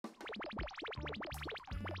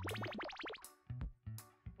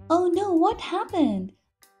Oh no, what happened?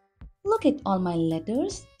 Look at all my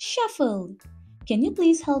letters shuffled. Can you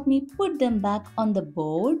please help me put them back on the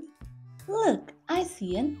board? Look, I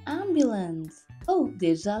see an ambulance. Oh,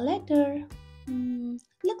 there's a letter.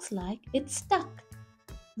 Looks like it's stuck.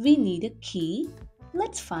 We need a key.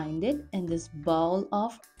 Let's find it in this bowl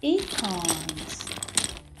of acorns.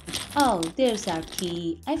 Oh, there's our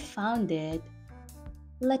key. I found it.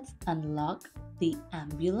 Let's unlock the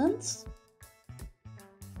ambulance.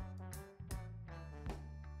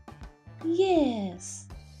 Yes,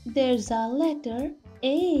 there's our letter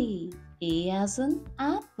A. A as in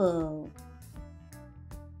apple.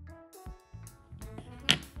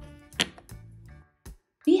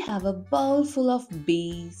 We have a bowl full of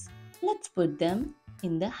bees. Let's put them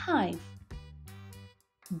in the hive.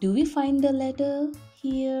 Do we find the letter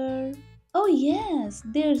here? Oh yes,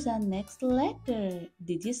 there's our next letter.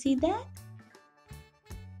 Did you see that?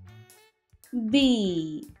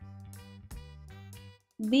 B.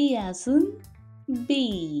 B as in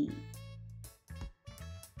bee.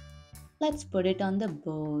 Let's put it on the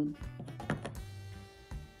board.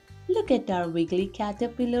 Look at our wiggly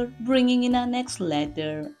caterpillar bringing in our next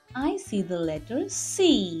letter. I see the letter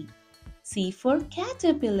C. C for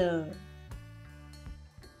caterpillar.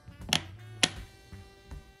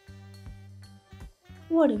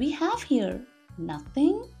 What do we have here?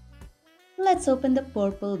 Nothing? Let's open the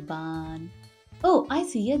purple barn. Oh, I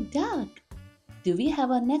see a duck. Do we have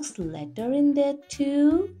our next letter in there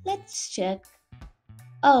too? Let's check.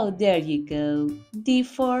 Oh, there you go. D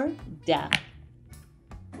for duck.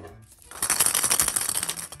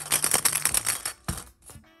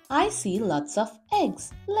 I see lots of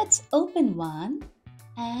eggs. Let's open one.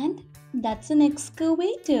 And that's an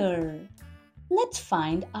excavator. Let's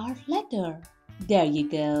find our letter. There you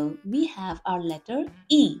go. We have our letter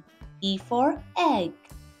E. E for egg.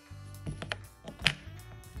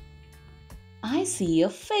 I see a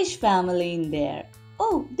fish family in there.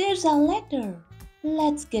 Oh, there's our letter.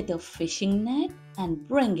 Let's get a fishing net and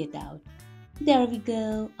bring it out. There we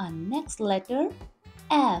go. Our next letter,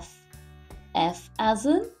 F. F as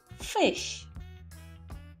in fish.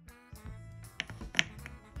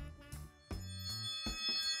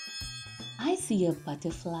 I see a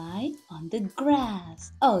butterfly on the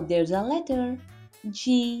grass. Oh, there's a letter.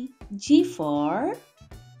 G. G for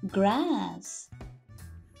grass.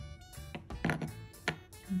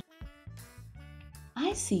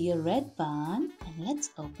 I see a red barn and let's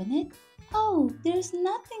open it. Oh, there's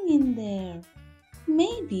nothing in there.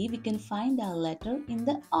 Maybe we can find our letter in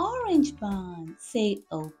the orange barn. Say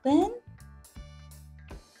open.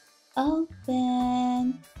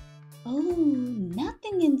 Open. Oh,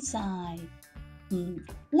 nothing inside.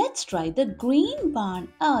 Let's try the green barn.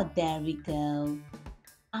 Oh, there we go.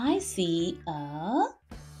 I see a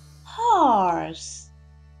horse.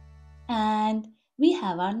 And we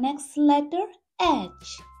have our next letter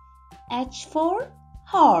H. H for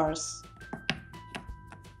horse.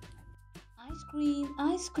 Ice cream,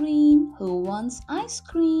 ice cream. Who wants ice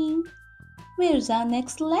cream? Where's our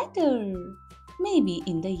next letter? Maybe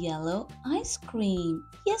in the yellow ice cream.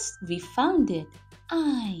 Yes, we found it.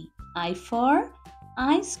 I. I for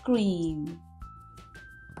ice cream.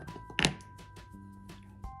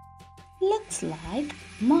 Looks like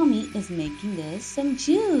Mommy is making us some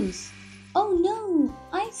juice. Oh no,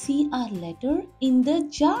 I see our letter in the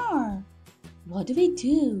jar. What do we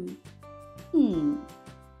do?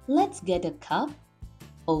 Let's get a cup,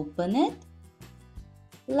 open it.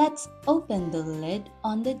 Let's open the lid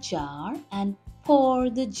on the jar and pour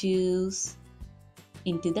the juice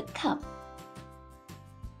into the cup.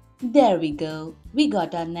 There we go. We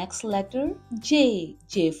got our next letter, J.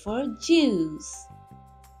 J for juice.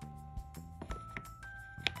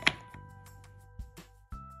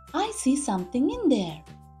 I see something in there.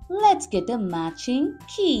 Let's get a matching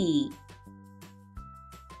key.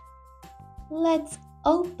 Let's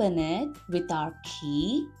open it with our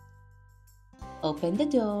key. Open the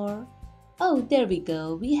door. Oh, there we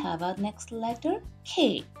go. We have our next letter,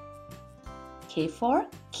 K. K for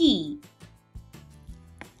key.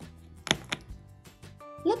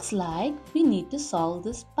 Looks like we need to solve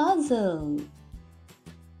this puzzle.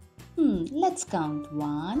 Let's count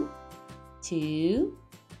 1, 2,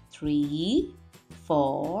 3,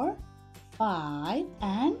 4, 5,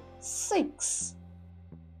 and 6.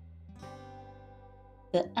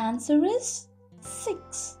 The answer is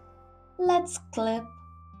 6. Let's clip.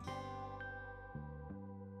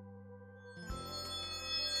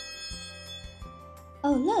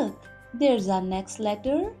 Oh look, there's our next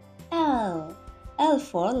letter, L. L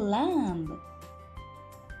for lamb.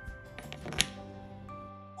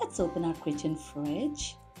 Let's open our kitchen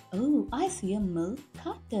fridge. Oh, I see a milk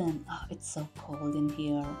carton. Oh, it's so cold in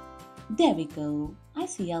here. There we go. I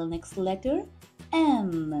see our next letter,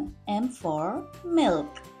 M. M for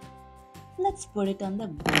milk. Let's put it on the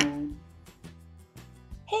board.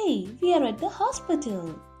 Hey, we are at the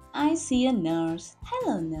hospital. I see a nurse.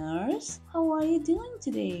 Hello, nurse. How are you doing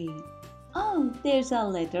today? Oh, there's a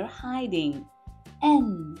letter hiding.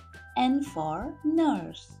 N. N for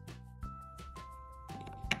nurse.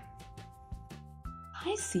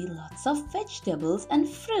 I see lots of vegetables and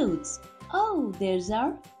fruits. Oh, there's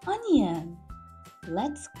our onion.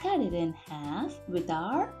 Let's cut it in half with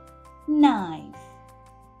our knife.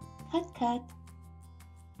 Cut, cut.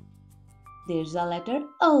 There's a letter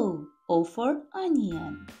O. O for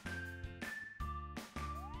onion.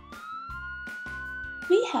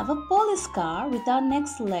 We have a police car with our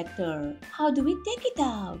next letter. How do we take it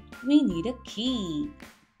out? We need a key.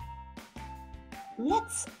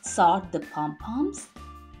 Let's sort the pom-poms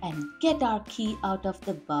and get our key out of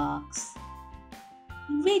the box.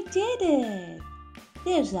 We did it!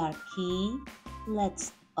 There's our key.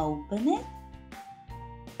 Let's open it.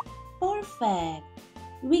 Perfect!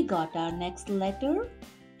 We got our next letter,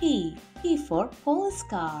 P. P for police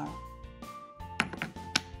car.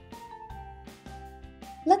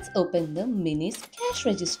 Let's open the Mittens cash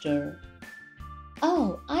register.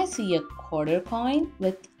 Oh, I see a quarter coin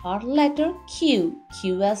with our letter Q.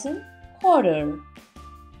 Q as in quarter.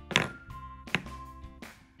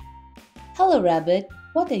 Hello, rabbit.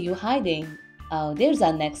 What are you hiding? Oh, there's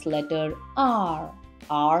our next letter, R.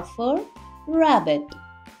 R for rabbit.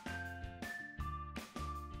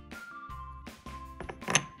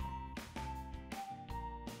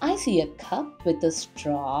 I see a cup with a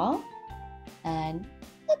straw and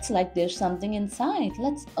looks like there's something inside.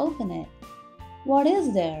 Let's open it. What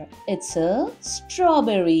is there? It's a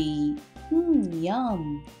strawberry.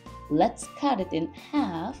 Yum. Let's cut it in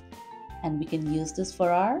half and we can use this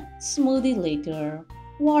for our smoothie later.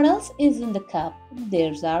 What else is in the cup?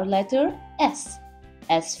 There's our letter S.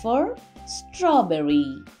 S for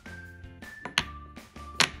strawberry.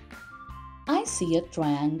 I see a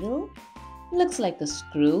triangle. Looks like a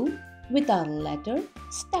screw with our letter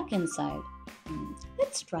stuck inside.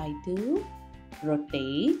 Let's try to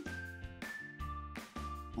rotate.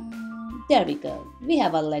 There we go. We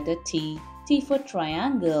have a letter T. T for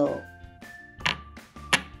triangle.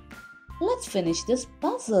 Let's finish this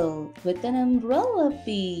puzzle with an umbrella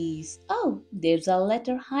piece. Oh, there's a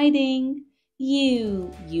letter hiding.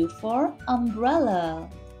 U. U for umbrella.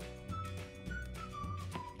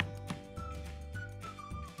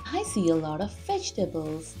 I see a lot of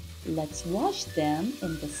vegetables. Let's wash them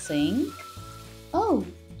in the sink. Oh,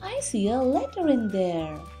 I see a letter in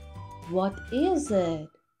there. What is it?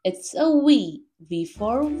 It's a V. V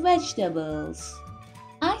for vegetables.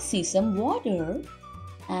 I see some water.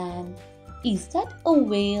 And is that a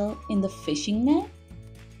whale in the fishing net?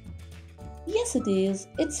 Yes, it is.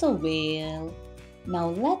 It's a whale. Now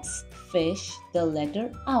let's fish the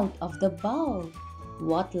letter out of the bowl.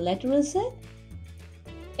 What letter is it?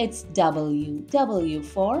 It's W. W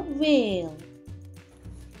for whale.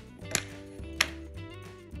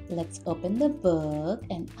 Let's open the book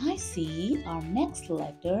and I see our next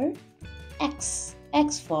letter, X.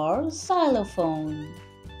 X for xylophone.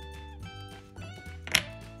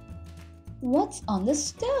 What's on the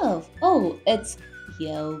stove? Oh, it's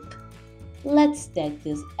yolk. Let's take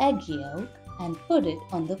this egg yolk and put it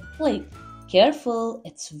on the plate. Careful,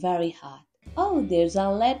 it's very hot. Oh, there's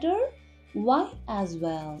our letter Y as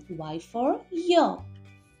well. Y for yolk.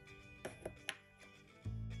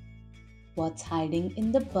 What's hiding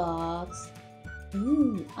in the box?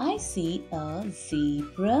 Ooh, I see a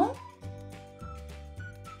zebra.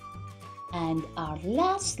 And our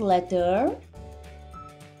last letter,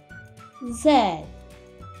 Z.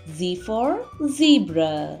 Z for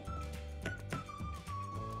zebra.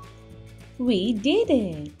 We did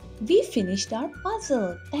it! We finished our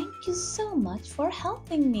puzzle. Thank you so much for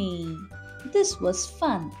helping me. This was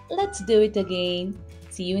fun. Let's do it again.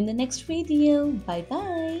 See you in the next video. Bye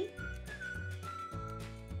bye.